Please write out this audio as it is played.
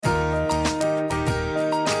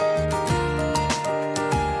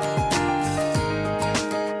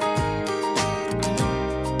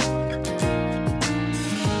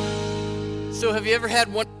So have you ever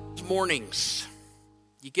had one of those mornings?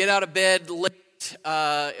 You get out of bed late,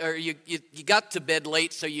 or you got to bed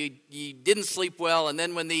late, so you didn't sleep well, and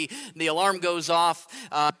then when the alarm goes off,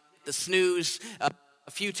 the snooze a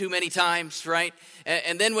few too many times, right?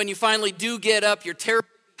 And then when you finally do get up, you're terribly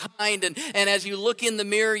behind, and as you look in the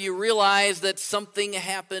mirror, you realize that something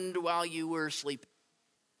happened while you were sleeping.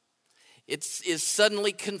 It is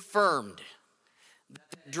suddenly confirmed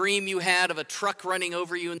that dream you had of a truck running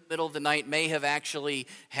over you in the middle of the night may have actually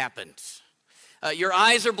happened. Your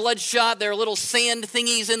eyes are bloodshot. There are little sand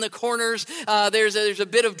thingies in the corners. There's a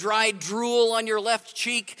bit of dry drool on your left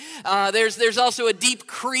cheek. There's also a deep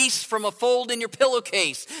crease from a fold in your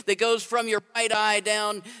pillowcase that goes from your right eye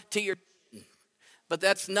down to your chin. But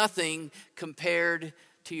that's nothing compared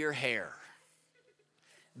to your hair.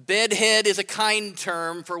 Bedhead is a kind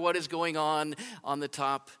term for what is going on the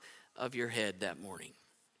top of your head that morning.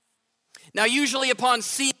 Now, usually upon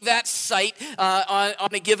seeing that sight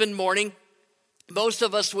on a given morning, most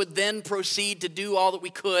of us would then proceed to do all that we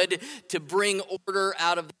could to bring order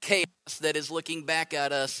out of the chaos that is looking back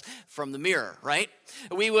at us from the mirror, right?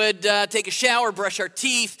 We would take a shower, brush our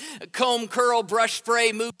teeth, comb, curl, brush,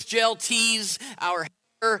 spray, mousse, gel, tease our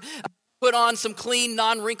hair, put on some clean,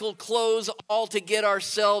 non-wrinkled clothes, all to get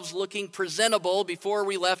ourselves looking presentable before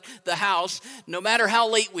we left the house, no matter how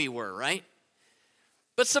late we were, right?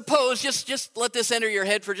 But suppose, just let this enter your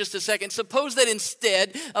head for just a second. Suppose that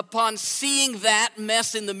instead, upon seeing that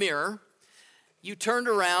mess in the mirror, you turned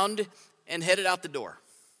around and headed out the door.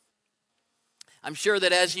 I'm sure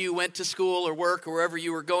that as you went to school or work or wherever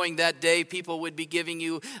you were going that day, people would be giving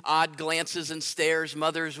you odd glances and stares.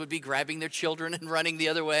 Mothers would be grabbing their children and running the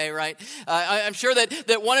other way, right? I'm sure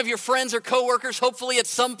that one of your friends or coworkers, hopefully at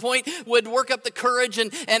some point, would work up the courage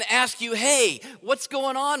and ask you, hey, what's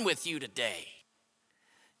going on with you today?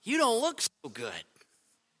 You don't look so good.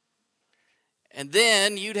 And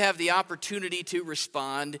then you'd have the opportunity to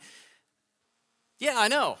respond, yeah, I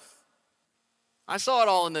know. I saw it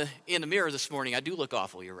all in the mirror this morning. I do look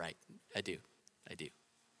awful, you're right. I do.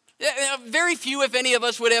 Very few, if any of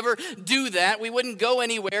us, would ever do that. We wouldn't go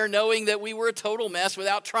anywhere knowing that we were a total mess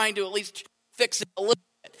without trying to at least fix it a little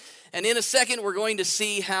bit. And in a second, we're going to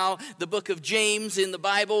see how the book of James in the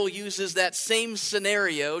Bible uses that same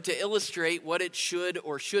scenario to illustrate what it should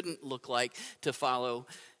or shouldn't look like to follow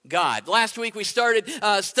God. Last week, we started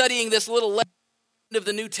studying this little letter of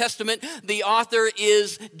the New Testament. The author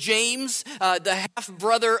is James, the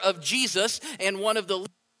half-brother of Jesus, and one of the leaders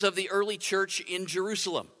of the early church in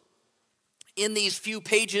Jerusalem. In these few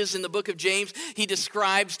pages in the book of James, he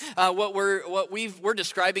describes what we're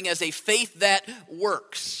describing as a faith that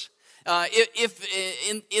works. If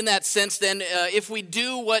in that sense, then, if we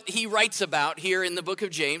do what he writes about here in the book of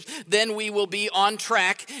James, then we will be on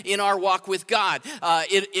track in our walk with God.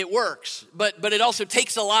 It works, but it also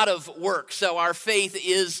takes a lot of work. So our faith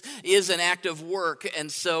is an act of work,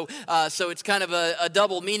 and so it's kind of a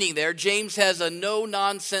double meaning there. James has a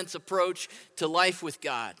no-nonsense approach to life with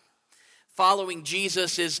God. Following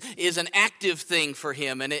Jesus is an active thing for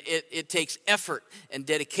him, and it takes effort and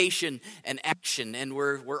dedication and action, and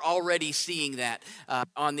we're already seeing that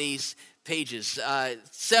on these pages.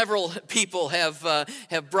 Several people have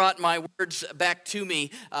brought my words back to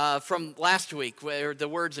me from last week, where the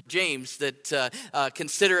words of James that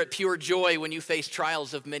consider it pure joy when you face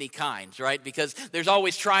trials of many kinds, right? Because there's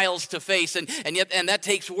always trials to face, and that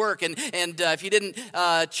takes work. And if you didn't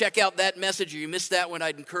check out that message or you missed that one,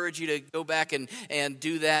 I'd encourage you to go back and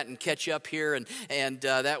do that and catch up here, and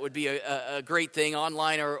that would be a great thing,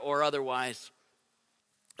 online or otherwise.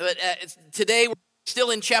 But today we're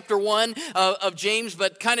still in chapter 1 of James,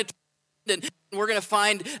 but kind of, and we're going to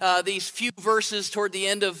find these few verses toward the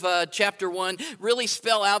end of chapter 1 really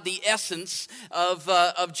spell out the essence of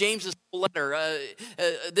James's letter.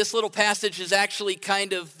 This little passage is actually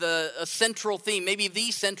kind of a central theme, maybe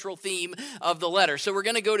the central theme of the letter. So we're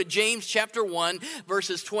going to go to James chapter 1,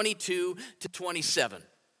 verses 22 to 27.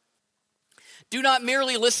 Do not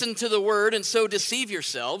merely listen to the word and so deceive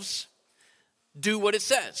yourselves. Do what it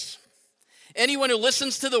says. Anyone who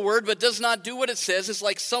listens to the word but does not do what it says is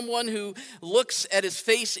like someone who looks at his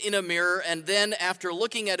face in a mirror and then, after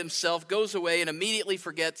looking at himself, goes away and immediately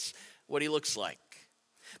forgets what he looks like.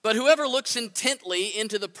 But whoever looks intently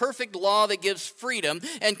into the perfect law that gives freedom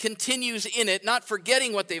and continues in it, not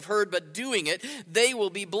forgetting what they've heard but doing it, they will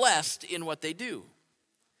be blessed in what they do.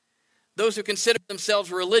 Those who consider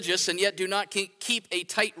themselves religious and yet do not keep a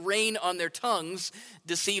tight rein on their tongues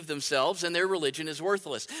deceive themselves, and their religion is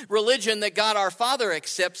worthless. Religion that God our Father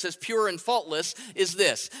accepts as pure and faultless is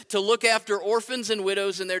this: to look after orphans and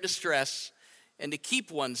widows in their distress and to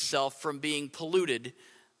keep oneself from being polluted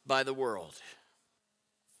by the world.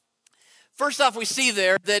 First off, we see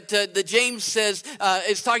there that James says,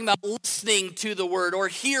 is talking about listening to the word or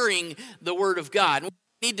hearing the word of God.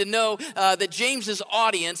 We need to know that James's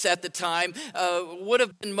audience at the time would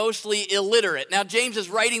have been mostly illiterate. Now, James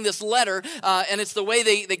is writing this letter, and it's the way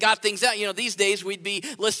they got things out. You know, these days we'd be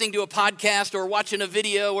listening to a podcast or watching a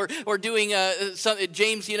video or doing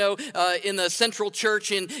James, in the central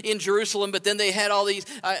church in Jerusalem, but then they had all these,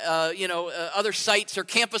 other sites or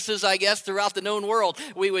campuses, I guess, throughout the known world.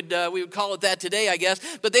 We would call it that today, I guess.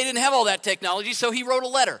 But they didn't have all that technology, so he wrote a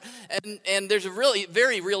letter. And there's a really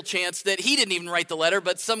very real chance that he didn't even write the letter,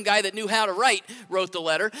 but some guy that knew how to write wrote the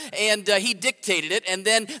letter, and he dictated it. And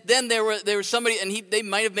then there was somebody, and they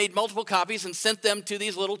might have made multiple copies and sent them to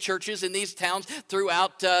these little churches in these towns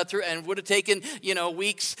throughout, and would have taken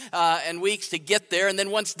weeks and weeks to get there. And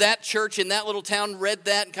then once that church in that little town read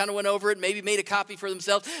that and kind of went over it, maybe made a copy for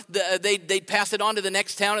themselves, they'd pass it on to the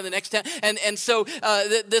next town and the next town. And so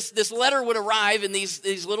this letter would arrive in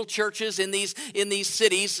these little churches in these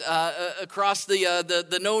cities across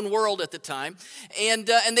the known world at the time, and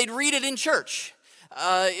they'd read it in church.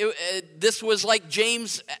 This was like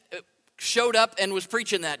James showed up and was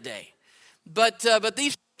preaching that day. But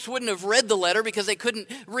these folks wouldn't have read the letter because they couldn't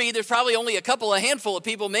read. There's probably only a handful of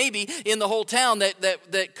people maybe in the whole town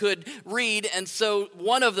that could read, and so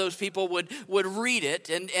one of those people would read it,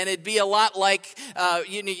 and it'd be a lot like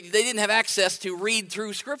they didn't have access to read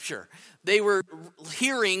through Scripture. They were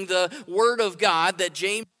hearing the Word of God that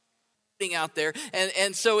James out there,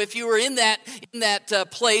 and so if you were in that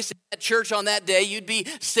place, in that church on that day, you'd be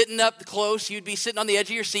sitting up close, you'd be sitting on the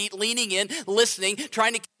edge of your seat, leaning in, listening,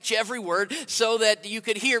 trying to catch every word so that you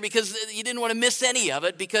could hear, because you didn't want to miss any of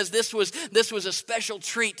it, because this was a special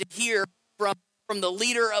treat to hear from the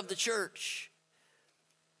leader of the church.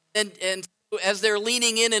 And as they're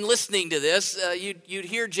leaning in and listening to this, you'd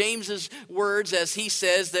hear James's words as he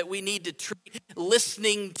says that we need to treat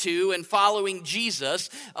listening to and following Jesus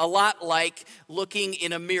a lot like looking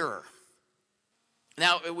in a mirror.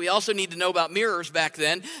 Now, we also need to know about mirrors back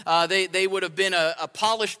then. They would have been a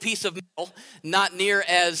polished piece of metal, not near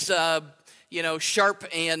as sharp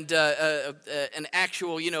and an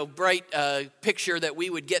actual, bright picture that we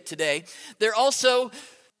would get today. There also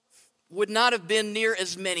would not have been near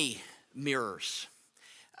as many mirrors.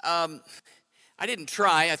 I didn't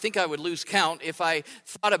try. I think I would lose count if I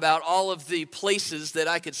thought about all of the places that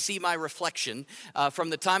I could see my reflection from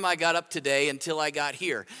the time I got up today until I got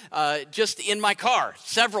here. Just in my car,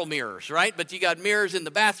 several mirrors, right? But you got mirrors in the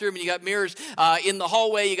bathroom, and you got mirrors in the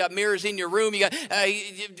hallway, you got mirrors in your room. You got.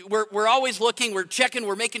 We're always looking, we're checking,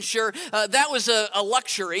 we're making sure. That was a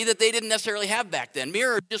luxury that they didn't necessarily have back then.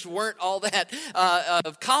 Mirrors just weren't all that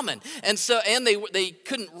common, and they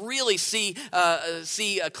couldn't really see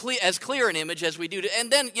as clear an image as we do. And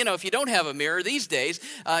then, if you don't have a mirror these days,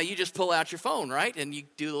 you just pull out your phone, right? And you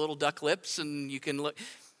do the little duck lips, and you can look.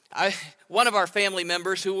 One of our family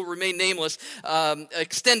members, who will remain nameless,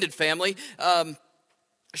 extended family,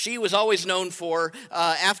 she was always known for,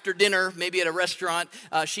 after dinner, maybe at a restaurant,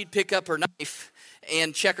 she'd pick up her knife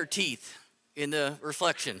and check her teeth in the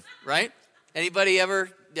reflection, right? Anybody ever?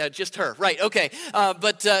 Yeah, just her. Right, okay.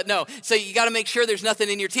 But no, so you got to make sure there's nothing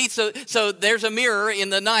in your teeth. So there's a mirror in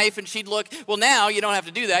the knife, and she'd look. Well, now you don't have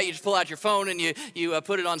to do that. You just pull out your phone, and you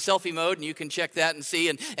put it on selfie mode, and you can check that and see.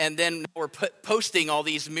 And then we're posting all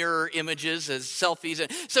these mirror images as selfies. And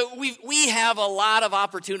so we have a lot of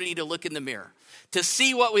opportunity to look in the mirror, to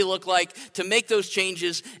see what we look like, to make those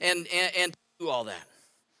changes, and do all that.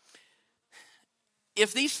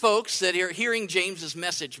 If these folks that are hearing James's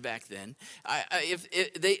message back then,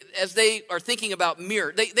 as they are thinking about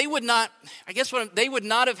mirror, they would not. I guess they would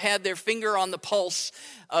not have had their finger on the pulse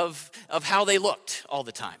of how they looked all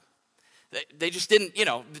the time. They just didn't.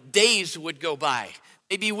 Days would go by,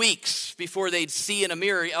 maybe weeks before they'd see in a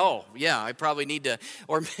mirror. Oh, yeah, I probably need to.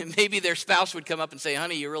 Or maybe their spouse would come up and say,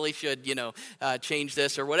 "Honey, you really should, change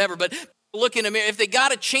this or whatever." But look in a mirror. If they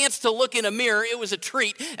got a chance to look in a mirror, it was a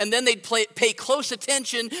treat, and then they'd pay close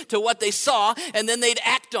attention to what they saw, and then they'd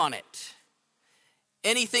act on it.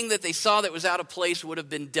 Anything that they saw that was out of place would have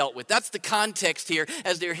been dealt with. That's the context here,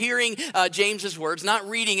 as they're hearing James's words, not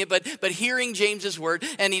reading it, but hearing James's word,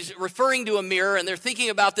 and he's referring to a mirror, and they're thinking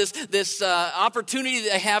about this opportunity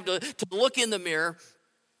that they have to look in the mirror.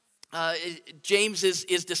 James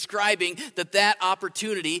is describing that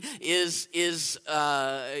opportunity is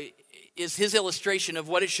his illustration of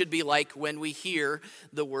what it should be like when we hear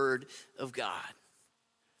the word of God.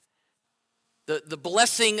 The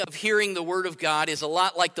blessing of hearing the word of God is a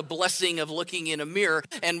lot like the blessing of looking in a mirror.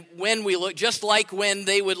 And when we look, just like when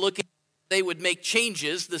they would look, they would make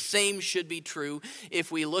changes, the same should be true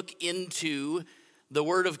if we look into the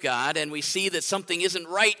Word of God and we see that something isn't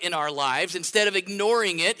right in our lives, instead of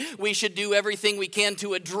ignoring it, we should do everything we can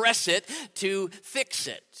to address it, to fix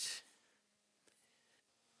it.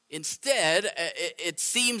 Instead, it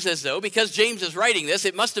seems as though, because James is writing this,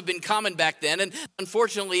 it must have been common back then, and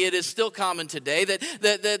unfortunately it is still common today,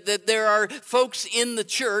 that there are folks in the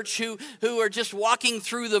church who are just walking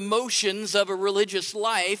through the motions of a religious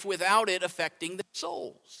life without it affecting their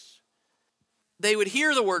souls. They would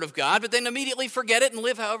hear the Word of God, but then immediately forget it and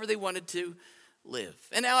live however they wanted to live.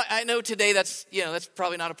 And now I know today that's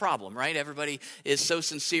probably not a problem, right? Everybody is so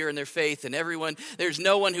sincere in their faith, and there's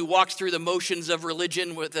no one who walks through the motions of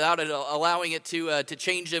religion without it allowing it to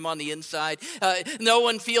change them on the inside. No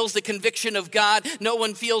one feels the conviction of God. No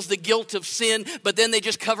one feels the guilt of sin, but then they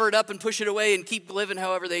just cover it up and push it away and keep living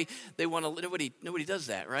however they want to. Nobody does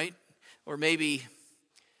that, right? Or maybe,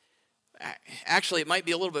 actually, it might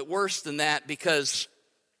be a little bit worse than that, because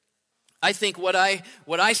I think what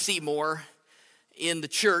I see more in the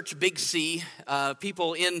church, big C,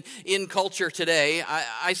 people in culture today,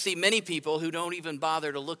 I see many people who don't even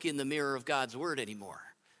bother to look in the mirror of God's Word anymore,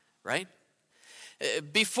 right?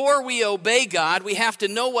 Before we obey God, we have to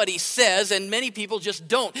know what He says, and many people just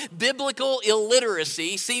don't. Biblical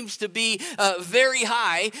illiteracy seems to be very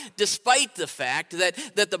high, despite the fact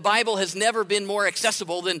that the Bible has never been more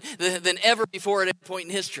accessible than ever before at any point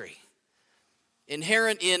in history.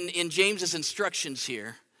 Inherent in James's instructions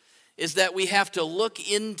here is that we have to look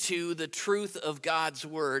into the truth of God's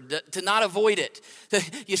Word, to not avoid it.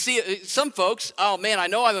 You see, some folks, oh man, I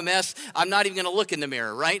know I'm a mess, I'm not even going to look in the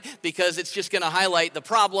mirror, right? Because it's just going to highlight the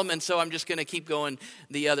problem, and so I'm just going to keep going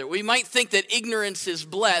the other. We might think that ignorance is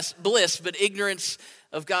bliss, but ignorance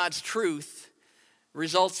of God's truth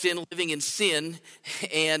results in living in sin,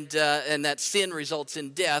 and that sin results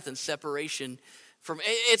in death and separation from.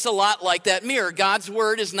 It's a lot like that mirror. God's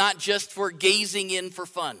Word is not just for gazing in for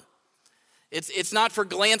fun. It's not for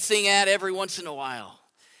glancing at every once in a while.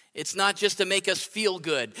 It's not just to make us feel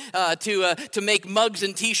good, to make mugs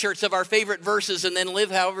and t-shirts of our favorite verses and then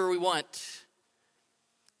live however we want.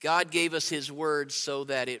 God gave us His Word so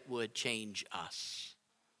that it would change us.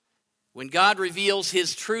 When God reveals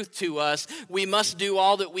His truth to us, we must do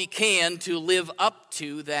all that we can to live up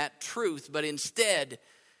to that truth. But instead,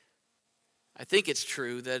 I think it's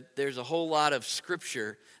true that there's a whole lot in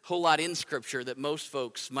Scripture that most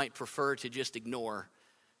folks might prefer to just ignore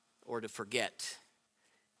or to forget,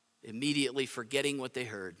 immediately forgetting what they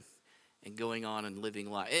heard and going on and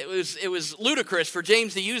living life. It was ludicrous for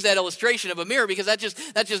James to use that illustration of a mirror, because that's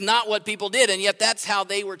just not what people did, and yet that's how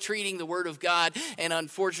they were treating the Word of God, and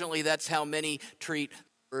unfortunately that's how many treat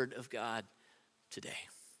the Word of God today.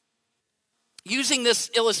 Using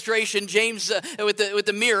this illustration, James, with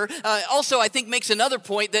the mirror, also I think makes another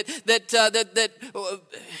point that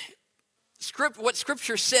what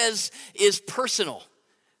Scripture says is personal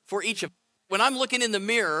for each of us. When I'm looking in the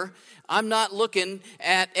mirror, I'm not looking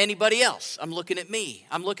at anybody else. I'm looking at me.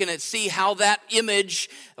 I'm looking at see how that image,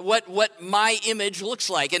 what my image looks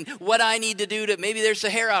like, and what I need to do to, maybe there's a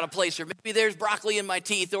hair out of place, or maybe there's broccoli in my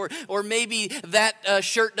teeth, or maybe that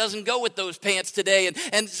shirt doesn't go with those pants today.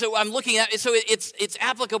 And so I'm looking at it, so it's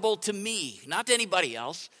applicable to me, not to anybody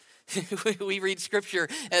else. We read Scripture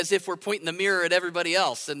as if we're pointing the mirror at everybody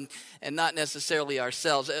else and not necessarily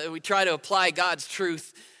ourselves. We try to apply God's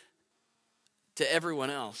truth to everyone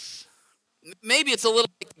else. Maybe it's a little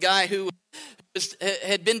like the guy who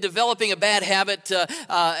had been developing a bad habit,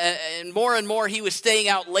 and more he was staying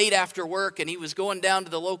out late after work, and he was going down to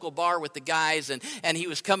the local bar with the guys, and he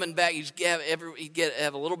was coming back. He'd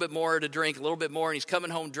have a little bit more to drink, a little bit more, and he's coming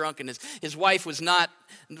home drunk, and his wife was not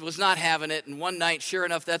having it. And one night, sure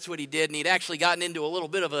enough, that's what he did, and he'd actually gotten into a little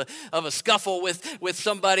bit of a scuffle with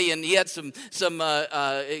somebody, and he had some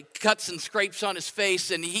cuts and scrapes on his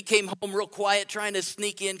face, and he came home real quiet, trying to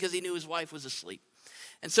sneak in because he knew his wife was asleep.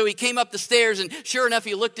 And so he came up the stairs, and sure enough,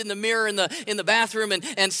 he looked in the mirror in the bathroom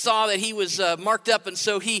and saw that he was marked up. And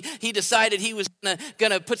so he decided he was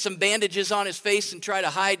gonna put some bandages on his face and try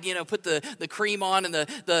to hide, put the cream on and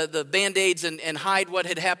the Band-Aids and hide what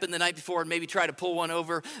had happened the night before, and maybe try to pull one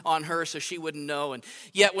over on her so she wouldn't know. And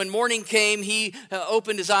yet when morning came, he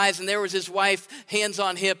opened his eyes, and there was his wife, hands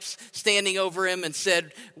on hips, standing over him, and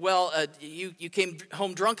said, "Well, you came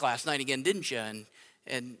home drunk last night again, didn't you?"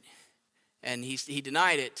 And he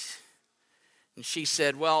denied it. And she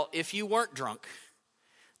said, "Well, if you weren't drunk,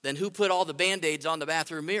 then who put all the Band-Aids on the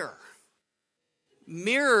bathroom mirror?"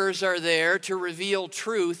 Mirrors are there to reveal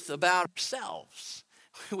truth about ourselves.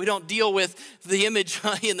 We don't deal with the image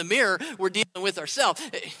in the mirror. We're dealing with ourselves.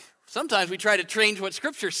 Sometimes we try to change what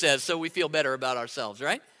Scripture says so we feel better about ourselves,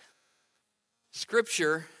 right?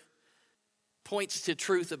 Scripture points to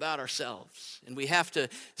truth about ourselves, and we have to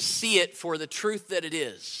see it for the truth that it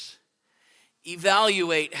is.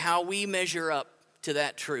 Evaluate how we measure up to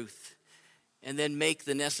that truth, and then make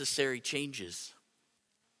the necessary changes.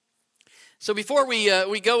 So before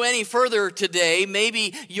we go any further today,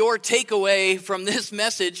 maybe your takeaway from this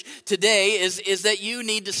message today is that you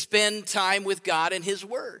need to spend time with God and His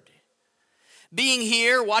Word. Being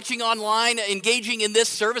here, watching online, engaging in this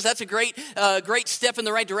service, that's a great step in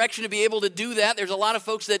the right direction to be able to do that. There's a lot of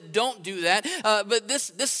folks that don't do that, but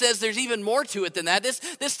this says there's even more to it than that.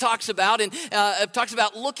 This talks about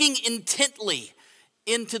looking intently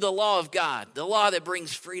into the law of God, the law that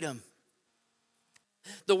brings freedom.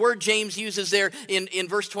 The word James uses there in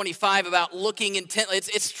verse 25 about looking intently,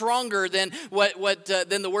 it's stronger than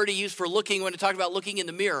than the word he used for looking when he talked about looking in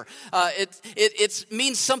the mirror. It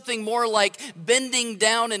means something more like bending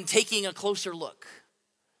down and taking a closer look.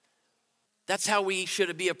 That's how we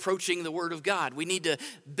should be approaching the Word of God. We need to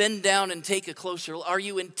bend down and take a closer look. Are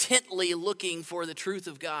you intently looking for the truth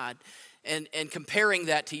of God and comparing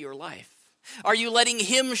that to your life? Are you letting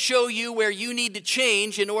Him show you where you need to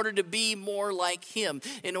change in order to be more like Him,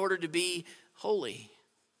 in order to be holy?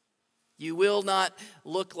 You will not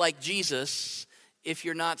look like Jesus if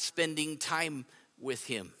you're not spending time with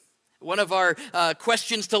Him. One of our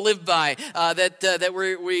questions to live by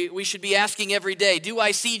that we should be asking every day: do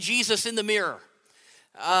I see Jesus in the mirror?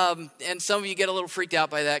 And some of you get a little freaked out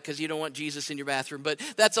by that because you don't want Jesus in your bathroom, but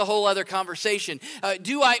that's a whole other conversation.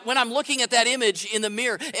 When I'm looking at that image in the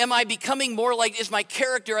mirror, am I becoming more like, is my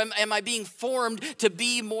character, am I being formed to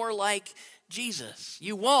be more like Jesus?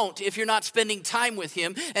 You won't if you're not spending time with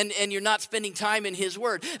Him and you're not spending time in His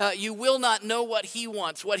Word. You will not know what He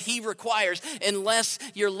wants, what He requires, unless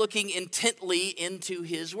you're looking intently into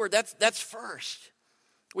His Word. That's first.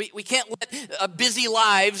 We can't let busy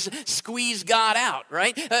lives squeeze God out,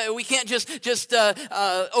 right? We can't just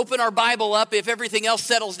open our Bible up if everything else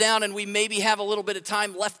settles down and we maybe have a little bit of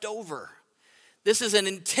time left over. This is an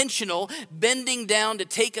intentional bending down to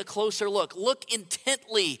take a closer look. Look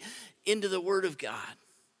intently into the Word of God.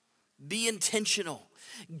 Be intentional.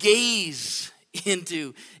 Gaze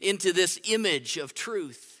into this image of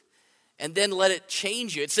truth. And then let it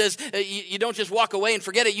change you. It says you don't just walk away and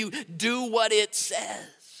forget it. You do what it says.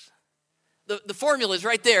 The formula is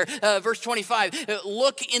right there, verse 25.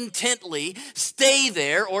 Look intently, stay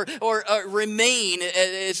there, or remain.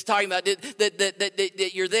 It's talking about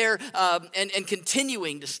that you're there and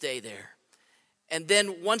continuing to stay there. And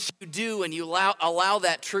then once you do and you allow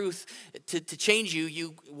that truth to change you,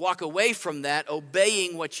 you walk away from that,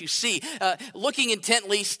 obeying what you see. Looking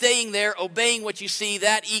intently, staying there, obeying what you see,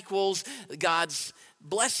 that equals God's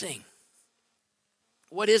blessing.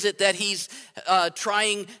 What is it that He's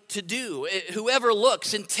trying to do? Whoever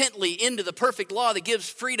looks intently into the perfect law that gives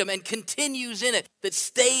freedom and continues in it, that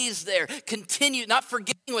stays there, not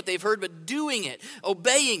forgetting what they've heard, but doing it,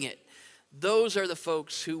 obeying it, those are the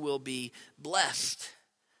folks who will be blessed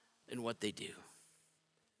in what they do.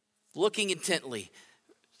 Looking intently,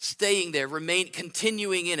 staying there,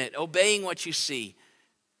 continuing in it, obeying what you see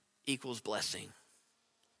equals blessing.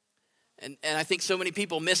 And I think so many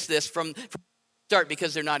people miss this from start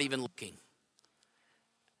because they're not even looking.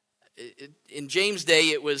 In James' day,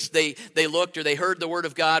 it was they looked or they heard the word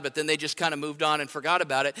of God, but then they just kind of moved on and forgot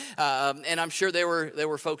about it. And I'm sure there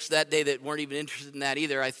were folks that day that weren't even interested in that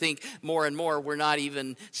either. I think more and more we're not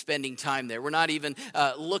even spending time there. We're not even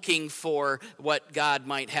looking for what God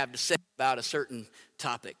might have to say about a certain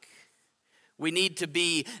topic. We need to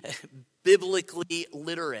be biblically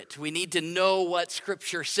literate. We need to know what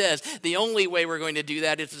Scripture says. The only way we're going to do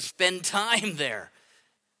that is to spend time there.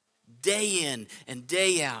 Day in and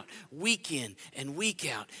day out, week in and week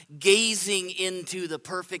out, gazing into the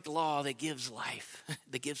perfect law that gives life,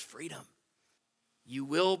 that gives freedom. You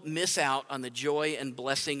will miss out on the joy and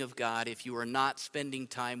blessing of God if you are not spending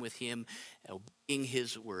time with Him, obeying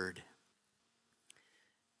His word.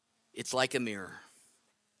 It's like a mirror.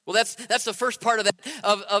 Well, that's the first part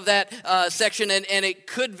of that section, and it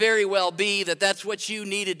could very well be that that's what you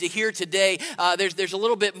needed to hear today. There's a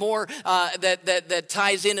little bit more that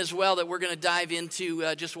ties in as well that we're going to dive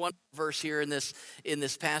into just one verse here in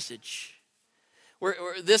this passage.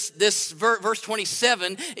 This verse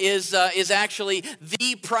 27 is actually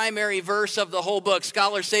the primary verse of the whole book.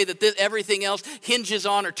 Scholars say that everything else hinges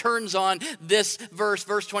on or turns on this verse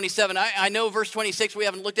 27. I know verse 26 we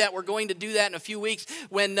haven't looked at. We're going to do that in a few weeks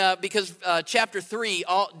because chapter 3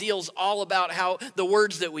 deals all about how the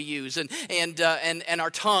words that we use and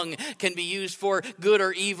our tongue can be used for good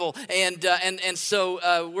or evil. And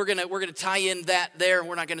so we're gonna tie in that there.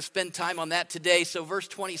 We're not going to spend time on that today. So verse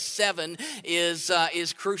 27 is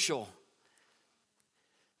crucial.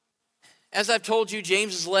 As I've told you,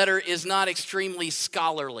 James's letter is not extremely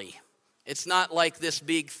scholarly. It's not like this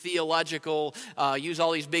big theological, use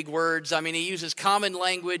all these big words. I mean, he uses common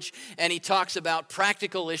language, and he talks about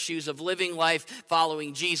practical issues of living life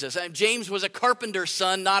following Jesus. And James was a carpenter's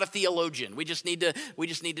son, not a theologian. We just need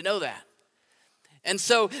to know that. And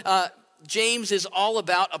so James is all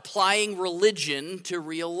about applying religion to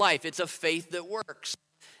real life. It's a faith that works.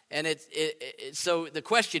 And so the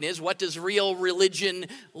question is, what does real religion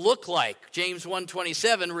look like? James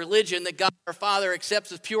 1:27, religion that God our Father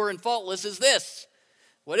accepts as pure and faultless is this.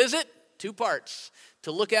 What is it? 2 parts.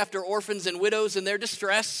 To look after orphans and widows in their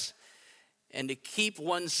distress, and to keep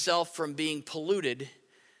oneself from being polluted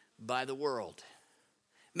by the world.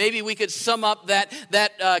 Maybe we could sum up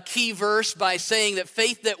that key verse by saying that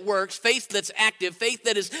faith that works, faith that's active, faith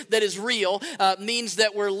that is real, means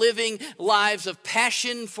that we're living lives of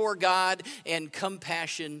passion for God and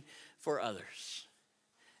compassion for others.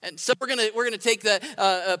 And so we're gonna take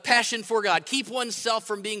the passion for God, keep oneself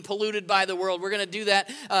from being polluted by the world. We're gonna do that.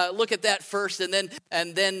 Look at that first, and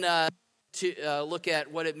then to look at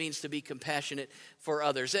what it means to be compassionate for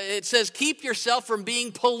others. It says, keep yourself from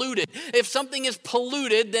being polluted. If something is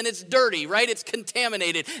polluted, then it's dirty, right? It's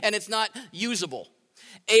contaminated, and it's not usable.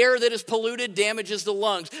 Air that is polluted damages the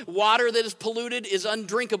lungs. Water that is polluted is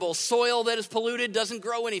undrinkable. Soil that is polluted doesn't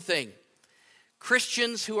grow anything.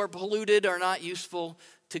 Christians who are polluted are not useful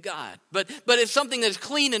to God. But if something that is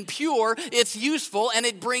clean and pure, it's useful and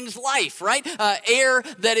it brings life, right? Air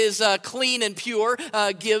that is clean and pure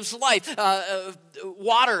gives life.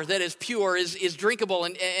 Water that is pure is drinkable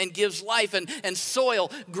and gives life. And soil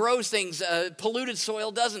grows things. Polluted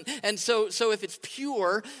soil doesn't. And so if it's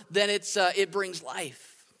pure, then it brings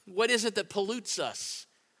life. What is it that pollutes us?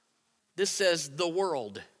 This says the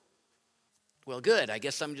world. Well, good. I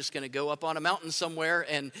guess I'm just going to go up on a mountain somewhere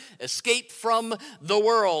and escape from the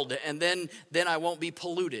world, and then I won't be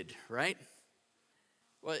polluted, right?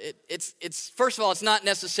 Well, it's first of all, it's not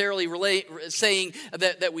necessarily saying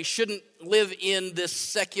that we shouldn't live in this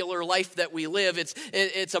secular life that we live.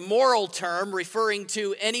 It's a moral term referring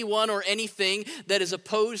to anyone or anything that is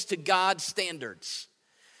opposed to God's standards.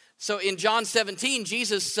 So in John 17,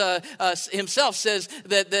 Jesus himself says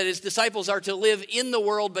that his disciples are to live in the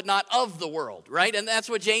world, but not of the world, right? And that's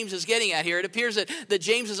what James is getting at here. It appears that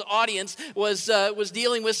James's audience was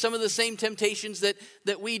dealing with some of the same temptations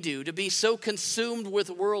that we do, to be so consumed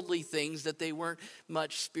with worldly things that they weren't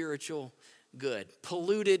much spiritual good,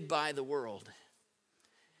 polluted by the world.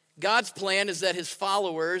 God's plan is that his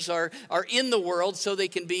followers are in the world so they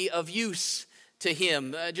can be of use to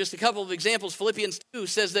him. Just a couple of examples. Philippians 2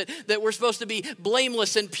 says that we're supposed to be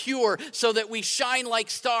blameless and pure so that we shine like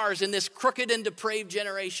stars in this crooked and depraved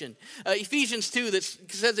generation. Ephesians 2 that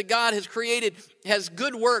says that God has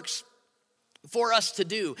good works for us to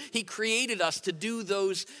do. He created us to do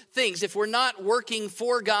those things. If we're not working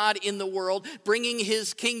for God in the world, bringing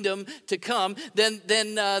his kingdom to come,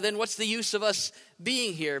 then what's the use of us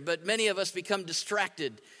being here? But many of us become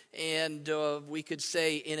distracted, and we could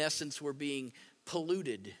say, in essence, we're being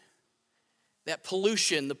polluted. That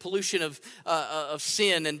pollution, the pollution of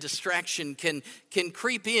sin and distraction can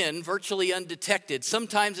creep in virtually undetected.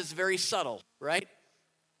 Sometimes it's very subtle, right?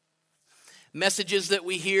 Messages that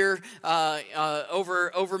we hear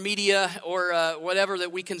over media or whatever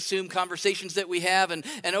that we consume, conversations that we have,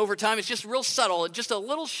 and over time it's just real subtle, just a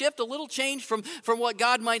little shift, a little change from what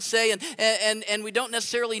God might say, and we don't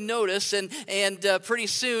necessarily notice, and pretty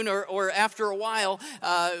soon or after a while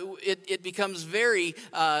it becomes very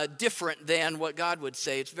different than what God would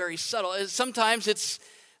say. It's very subtle. Sometimes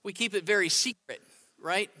we keep it very secret,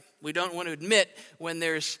 right? We don't want to admit when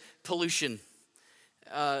there's pollution.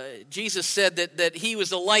 Jesus said that he was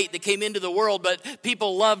the light that came into the world, but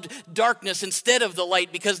people loved darkness instead of the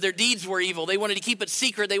light because their deeds were evil. They wanted to keep it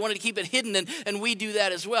secret. They wanted to keep it hidden, and we do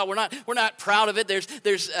that as well. We're not proud of it.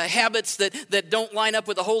 There's habits that don't line up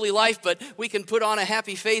with a holy life, but we can put on a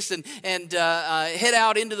happy face and head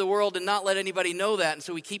out into the world and not let anybody know that. And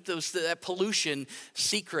so we keep that pollution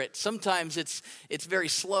secret. Sometimes it's very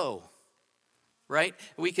slow. Right?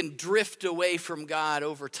 We can drift away from God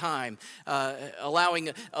over time, allowing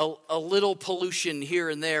a little pollution here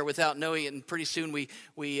and there without knowing it, and pretty soon we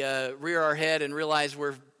rear our head and realize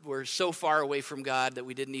we're so far away from God that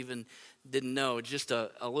we didn't know. Just a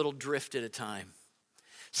little drift at a time.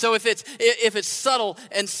 So if it's subtle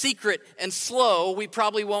and secret and slow, we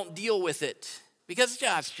probably won't deal with it because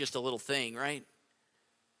it's just a little thing, right?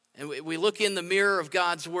 And we look in the mirror of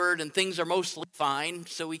God's word and things are mostly fine,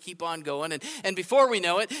 so we keep on going. And before we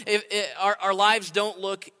know it, our lives don't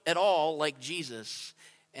look at all like Jesus,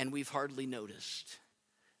 and we've hardly noticed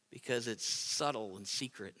because it's subtle and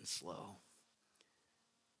secret and slow.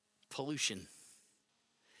 pollution.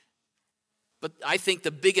 But I think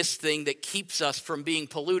the biggest thing that keeps us from being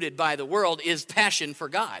polluted by the world is passion for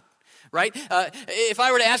God, right? If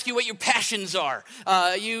I were to ask you what your passions are,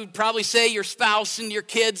 you'd probably say your spouse and your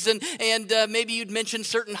kids, and maybe you'd mention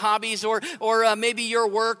certain hobbies, or maybe your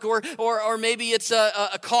work, or maybe it's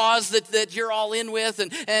a cause that you're all in with,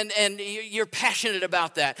 and you're passionate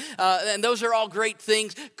about that. And those are all great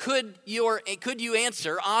things. Could you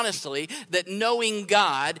answer honestly that knowing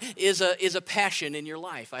God is a passion in your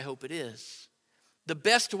life? I hope it is. The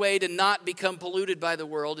best way to not become polluted by the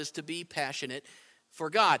world is to be passionate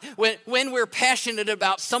for God. When we're passionate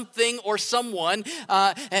about something or someone,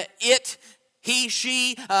 he,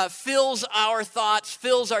 she fills our thoughts,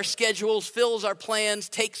 fills our schedules, fills our plans,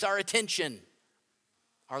 takes our attention.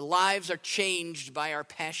 Our lives are changed by our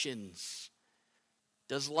passions.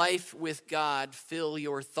 Does life with God fill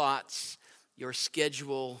your thoughts, your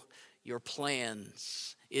schedule, your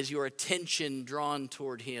plans? Is your attention drawn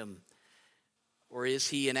toward Him? Or is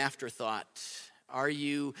He an afterthought? Are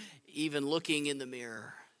you even looking in the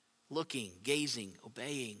mirror? Looking, gazing,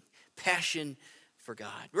 obeying, passion for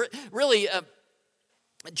God. Really,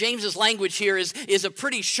 James's language here is a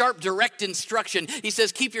pretty sharp, direct instruction. He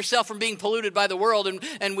says, keep yourself from being polluted by the world.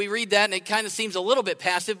 And we read that, and it kind of seems a little bit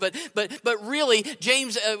passive. But really,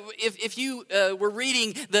 James, if you were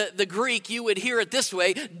reading the Greek, you would hear it this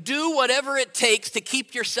way: do whatever it takes to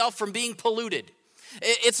keep yourself from being polluted.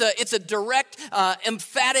 It's a direct,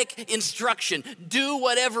 emphatic instruction. Do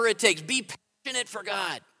whatever it takes. Be passionate for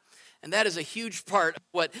God. And that is a huge part of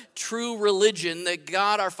what true religion that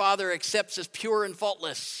God our Father accepts as pure and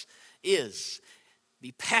faultless is.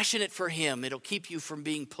 Be passionate for Him. It'll keep you from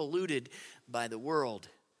being polluted by the world.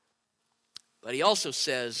 But he also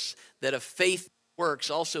says that a faith that works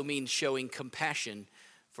also means showing compassion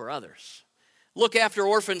for others. Look after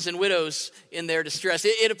orphans and widows in their distress.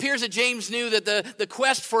 It appears that James knew that the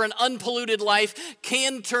quest for an unpolluted life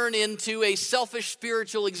can turn into a selfish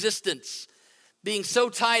spiritual existence, being so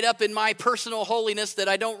tied up in my personal holiness that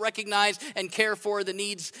I don't recognize and care for the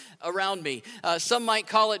needs around me. Some might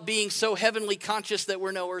call it being so heavenly conscious that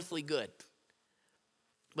we're no earthly good.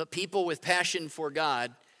 But people with passion for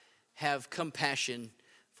God have compassion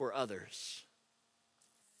for others.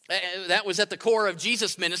 That was at the core of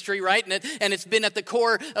Jesus' ministry, right? And it's been at the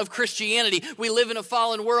core of Christianity. We live in a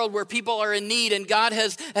fallen world where people are in need, and God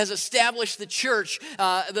has established the church,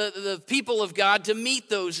 the people of God, to meet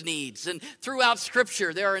those needs. And throughout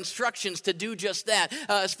Scripture, there are instructions to do just that,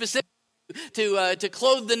 specifically to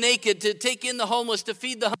clothe the naked, to take in the homeless, to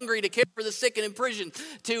feed the hungry, to care for the sick and in prison,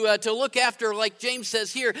 to look after, like James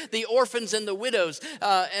says here, the orphans and the widows.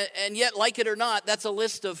 And yet, like it or not, that's a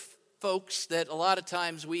list of folks that a lot of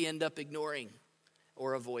times we end up ignoring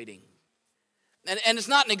or avoiding. And it's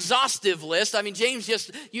not an exhaustive list. I mean, James just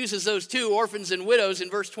uses those two, orphans and widows, in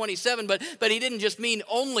verse 27, but he didn't just mean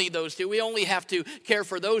only those two. We only have to care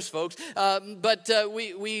for those folks. But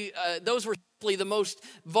those were simply the most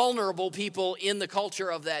vulnerable people in the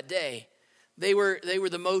culture of that day. They were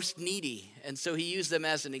the most needy, and so he used them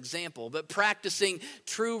as an example. But practicing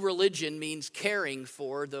true religion means caring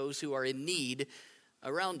for those who are in need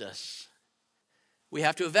around us. We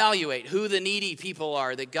have to evaluate who the needy people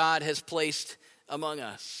are that God has placed among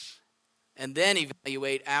us, and then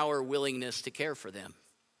evaluate our willingness to care for them.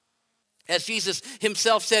 As Jesus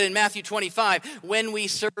himself said in Matthew 25, when we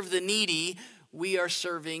serve the needy, we are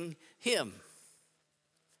serving Him.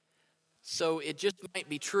 So it just might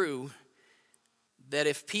be true that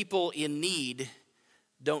if people in need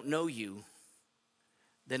don't know you,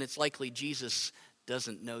 then it's likely Jesus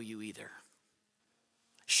doesn't know you either.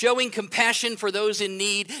 Showing compassion for those in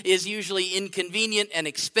need is usually inconvenient and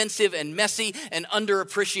expensive and messy and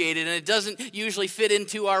underappreciated, and it doesn't usually fit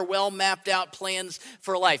into our well-mapped out plans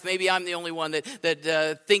for life. Maybe I'm the only one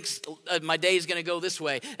that thinks my day is going to go this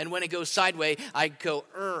way, and when it goes sideways, I go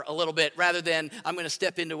a little bit rather than I'm going to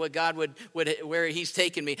step into what God would where He's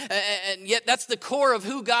taken me. And yet that's the core of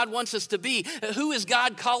who God wants us to be. Who is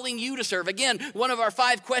God calling you to serve? Again, one of our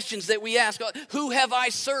 5 questions that we ask: who have I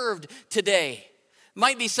served today?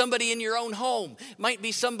 Might be somebody in your own home. Might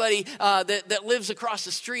be somebody that lives across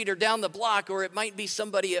the street or down the block, or it might be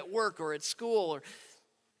somebody at work or at school or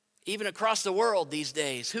even across the world these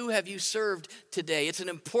days. Who have you served today? It's an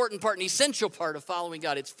important part, an essential part of following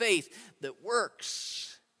God. It's faith that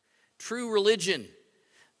works. True religion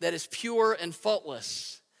that is pure and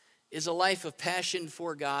faultless is a life of passion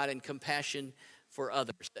for God and compassion for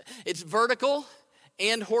others. It's vertical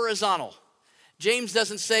and horizontal. James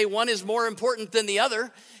doesn't say one is more important than the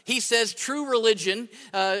other. He says true religion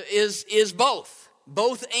is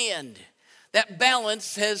both and. That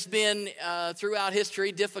balance has been, throughout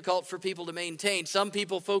history, difficult for people to maintain. Some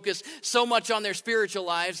people focus so much on their spiritual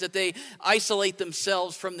lives that they isolate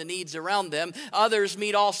themselves from the needs around them. Others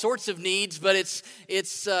meet all sorts of needs, but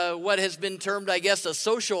it's what has been termed, I guess, a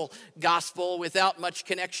social gospel without much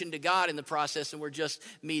connection to God in the process, and we're just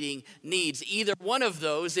meeting needs. Either one of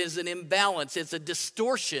those is an imbalance. It's a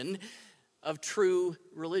distortion of true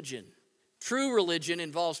religion. True religion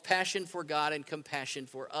involves passion for God and compassion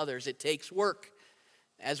for others. It takes work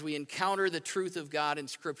as we encounter the truth of God in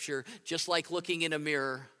Scripture. Just like looking in a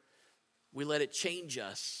mirror, we let it change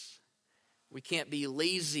us. We can't be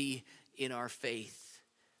lazy in our faith.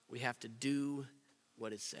 We have to do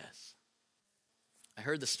what it says. I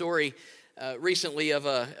heard the story recently of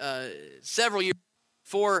several years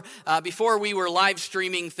before we were live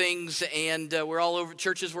streaming things, and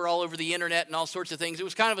churches were all over the internet and all sorts of things. It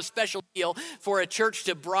was kind of a special deal for a church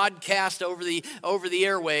to broadcast over the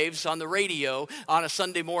airwaves on the radio on a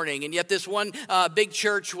Sunday morning. And yet this one big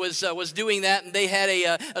church was doing that, and they had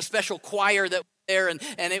a special choir that there, and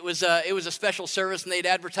it was a special service, and they'd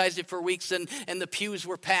advertised it for weeks, and the pews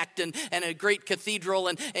were packed, and a great cathedral,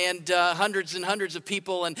 and hundreds and hundreds of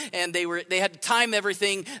people, and they had to time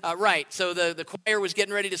everything right. So the choir was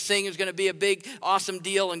getting ready to sing. It was going to be a big, awesome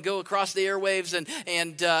deal and go across the airwaves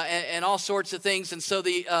and all sorts of things. And so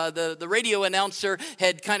the radio announcer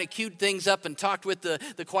had kind of queued things up and talked with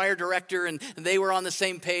the choir director, and they were on the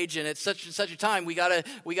same page. And at such a time, we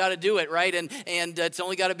gotta do it right, and it's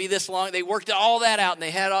only got to be this long. They worked all that out, and they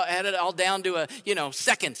had it all down to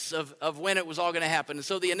seconds of when it was all going to happen. And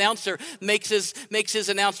so the announcer makes his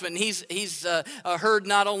announcement, and he's heard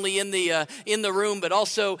not only in the room but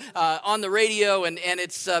also on the radio, and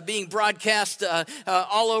it's being broadcast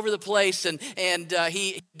all over the place. And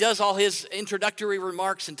he does all his introductory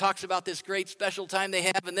remarks and talks about this great special time they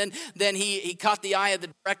have. And then he caught the eye of the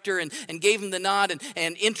director and gave him the nod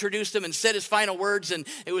and introduced him and said his final words, and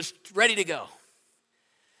it was ready to go.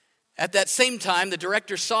 At that same time, the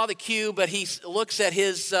director saw the cue, but he looks at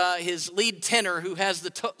his lead tenor who has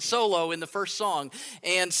the solo in the first song,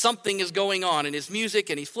 and something is going on in his music,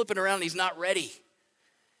 and he's flipping around, and he's not ready.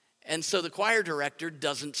 And so the choir director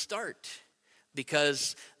doesn't start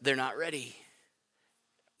because they're not ready.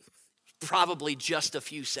 Probably just a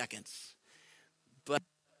few seconds. But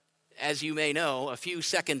as you may know, a few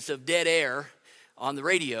seconds of dead air on the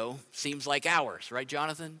radio seems like hours, right,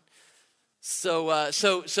 Jonathan? So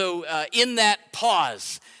in that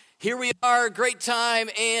pause, here we are, great time,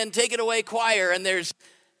 and take it away, choir, and there's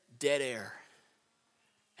dead air.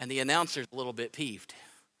 And the announcer's a little bit peeved,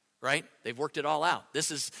 right? They've worked it all out. This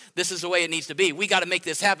is the way it needs to be. We got to make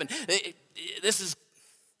this happen.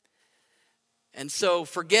 And so,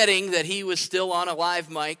 forgetting that he was still on a live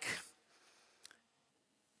mic,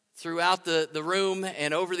 throughout the room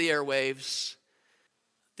and over the airwaves,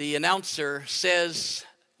 the announcer says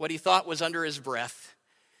what he thought was under his breath,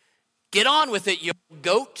 "Get on with it, you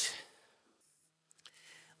goat."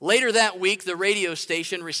 Later that week, the radio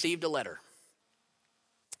station received a letter.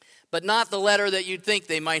 But not the letter that you'd think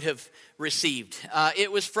they might have received.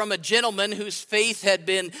 It was from a gentleman whose faith had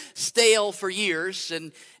been stale for years,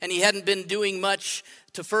 and he hadn't been doing much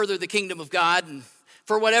to further the kingdom of God. And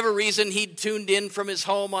for whatever reason, he'd tuned in from his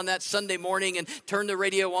home on that Sunday morning and turned the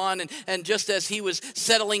radio on. And just as he was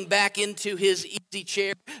settling back into his easy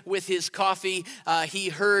chair with his coffee, he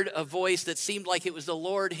heard a voice that seemed like it was the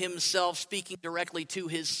Lord himself speaking directly to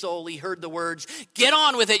his soul. He heard the words, "Get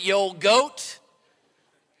on with it, you old goat."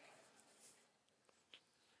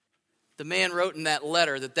 The man wrote in that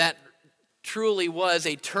letter that truly was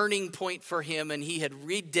a turning point for him, and he had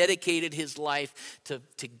rededicated his life to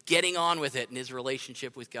getting on with it in his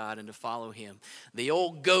relationship with God and to follow him. The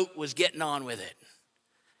old goat was getting on with it.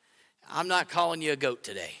 I'm not calling you a goat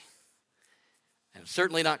today. I'm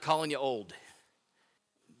certainly not calling you old.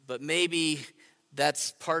 But maybe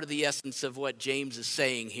that's part of the essence of what James is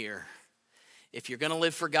saying here. If you're going to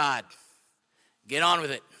live for God, get on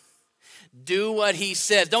with it. Do what he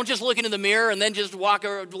says. Don't just look into the mirror and then just walk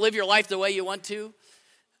or live your life the way you want to.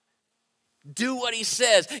 Do what he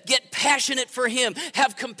says. Get passionate for him.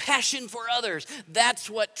 Have compassion for others. That's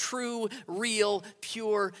what true, real,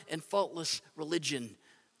 pure, and faultless religion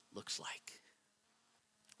looks like.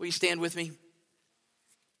 Will you stand with me?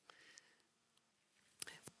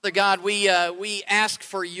 Father God, we ask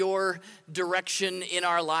for your direction in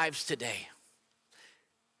our lives today.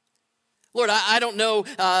 Lord, I don't know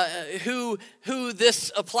who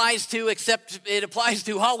this applies to, except it applies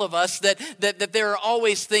to all of us, that there are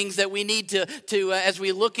always things that we need to as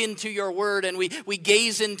we look into your word and we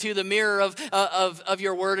gaze into the mirror of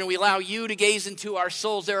your word and we allow you to gaze into our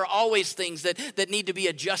souls, there are always things that need to be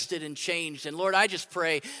adjusted and changed. And Lord, I just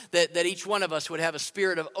pray that each one of us would have a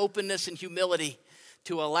spirit of openness and humility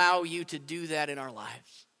to allow you to do that in our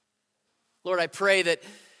lives. Lord, I pray that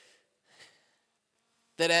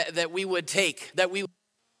we would take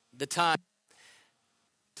the time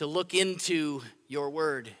to look into your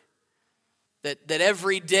word, that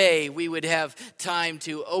every day we would have time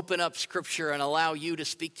to open up Scripture and allow you to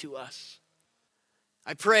speak to us.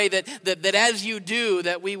 I pray that as you do,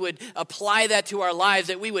 that we would apply that to our lives,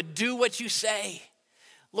 that we would do what you say.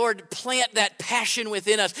 Lord, plant that passion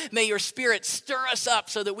within us. May your Spirit stir us up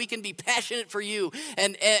so that we can be passionate for you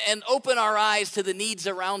and open our eyes to the needs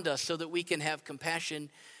around us so that we can have compassion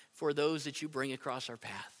for those that you bring across our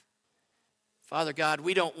path. Father God,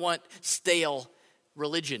 we don't want stale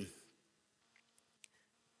religion.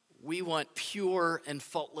 We want pure and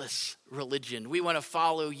faultless religion. We want to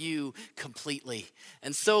follow you completely.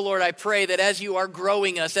 And so, Lord, I pray that as you are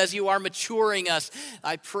growing us, as you are maturing us,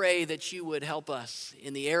 I pray that you would help us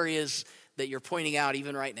in the areas that you're pointing out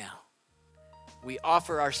even right now. We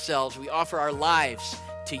offer ourselves, we offer our lives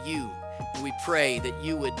to you. And we pray that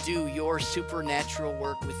you would do your supernatural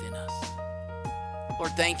work within us.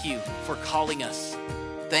 Lord, thank you for calling us.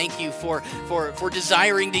 Thank you for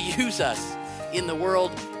desiring to use us in the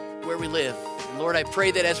world where we live. And Lord, I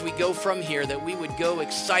pray that as we go from here, that we would go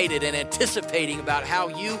excited and anticipating about how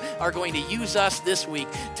you are going to use us this week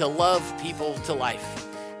to love people to life.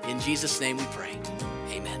 In Jesus' name we pray.